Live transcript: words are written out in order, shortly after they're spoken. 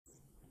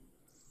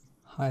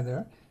Hi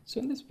there. So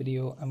in this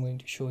video, I'm going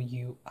to show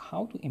you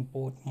how to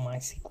import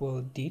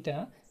MySQL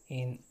data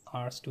in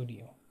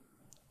RStudio.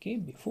 Okay,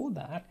 before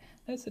that,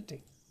 let's take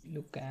a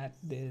look at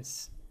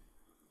this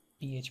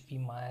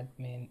PHP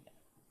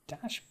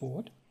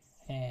dashboard,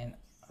 and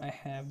I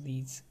have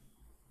these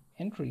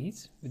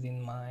entries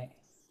within my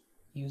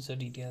user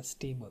details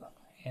table,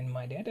 and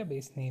my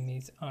database name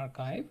is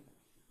archive,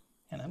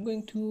 and I'm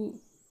going to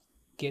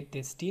get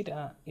this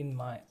data in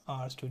my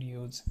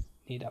RStudio's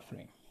data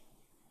frame.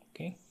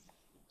 Okay.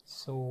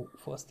 So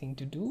first thing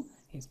to do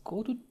is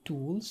go to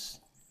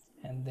tools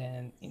and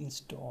then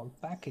install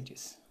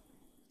packages.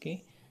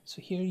 Okay,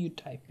 so here you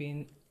type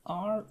in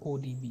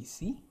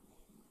RODBC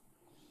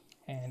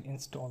and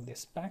install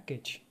this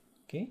package.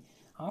 Okay,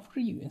 after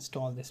you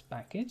install this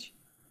package,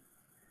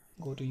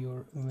 go to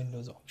your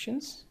Windows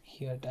options.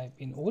 Here type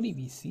in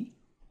ODBC,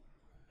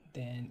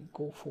 then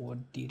go for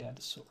data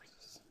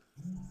sources.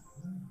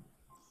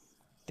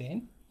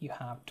 Then you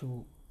have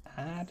to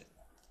add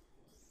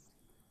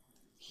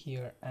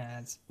here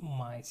as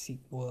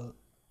MySQL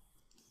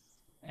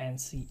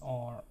ANSI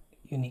or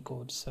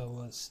Unicode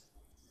servers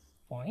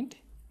point,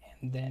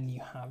 and then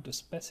you have to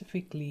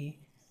specifically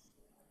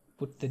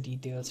put the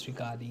details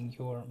regarding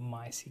your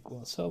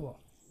MySQL server.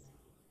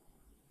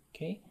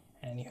 Okay,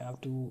 and you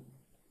have to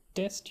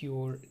test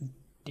your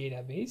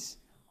database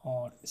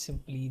or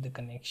simply the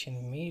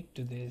connection made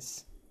to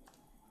this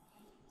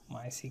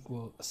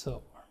MySQL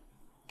server.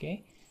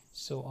 Okay,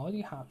 so all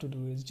you have to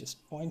do is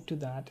just point to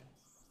that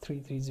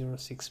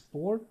 3306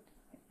 port,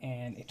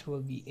 and it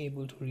will be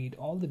able to read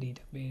all the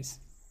database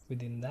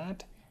within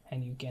that,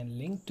 and you can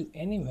link to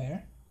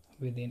anywhere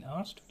within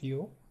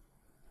RStudio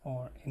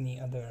or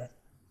any other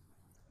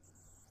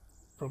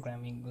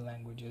programming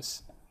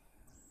languages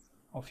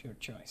of your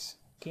choice.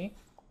 Okay,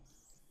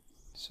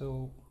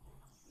 so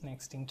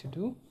next thing to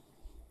do,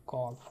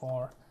 call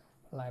for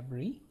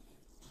library,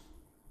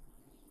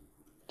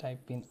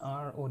 type in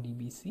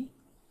RODBC.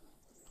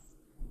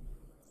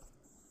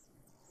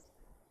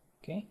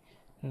 Okay,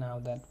 now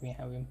that we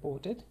have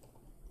imported,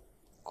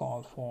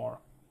 call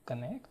for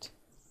connect,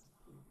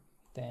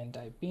 then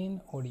type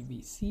in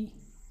ODBC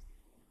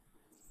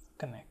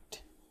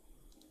connect.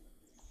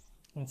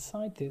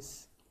 Inside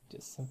this,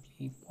 just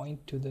simply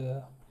point to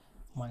the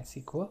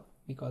MySQL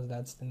because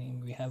that's the name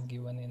we have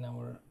given in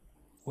our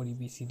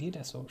ODBC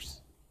data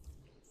source.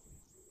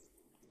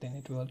 Then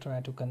it will try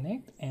to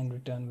connect and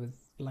return with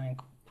blank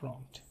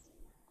prompt.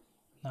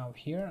 Now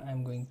here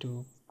I'm going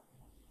to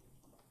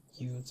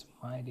use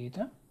my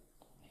data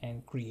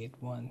and create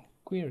one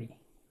query.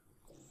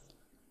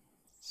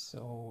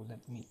 So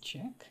let me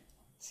check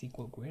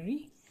SQL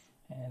query,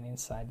 and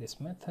inside this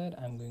method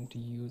I'm going to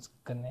use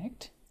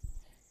connect,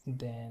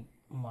 then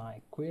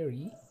my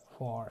query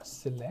for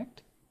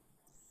select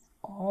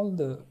all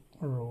the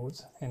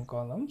rows and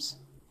columns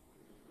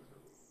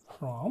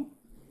from,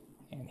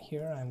 and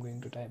here I'm going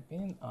to type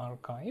in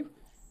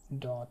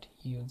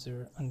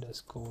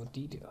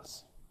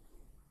archive.user_details.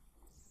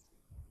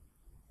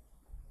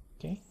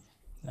 Okay,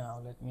 now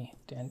let me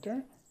hit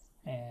enter,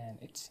 and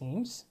it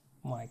seems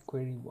my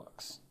query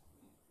works.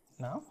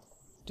 Now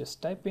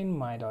just type in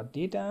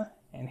my.data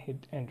and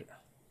hit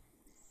enter,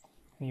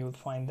 and you will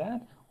find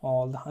that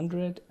all the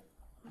 100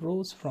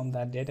 rows from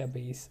that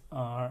database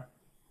are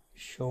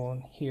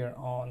shown here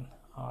on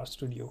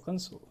RStudio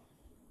console.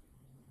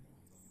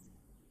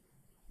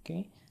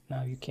 Okay,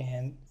 now you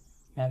can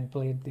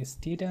manipulate this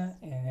data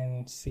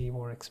and save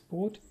or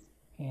export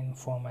in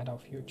format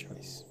of your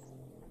choice.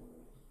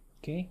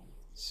 Okay,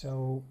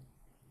 so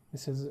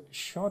this is a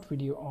short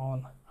video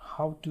on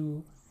how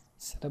to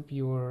set up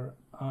your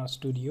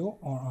RStudio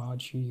or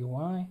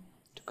RGUI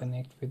to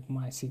connect with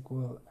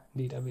MySQL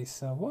database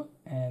server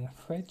and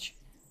fetch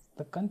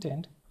the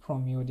content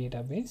from your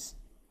database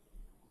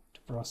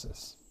to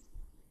process.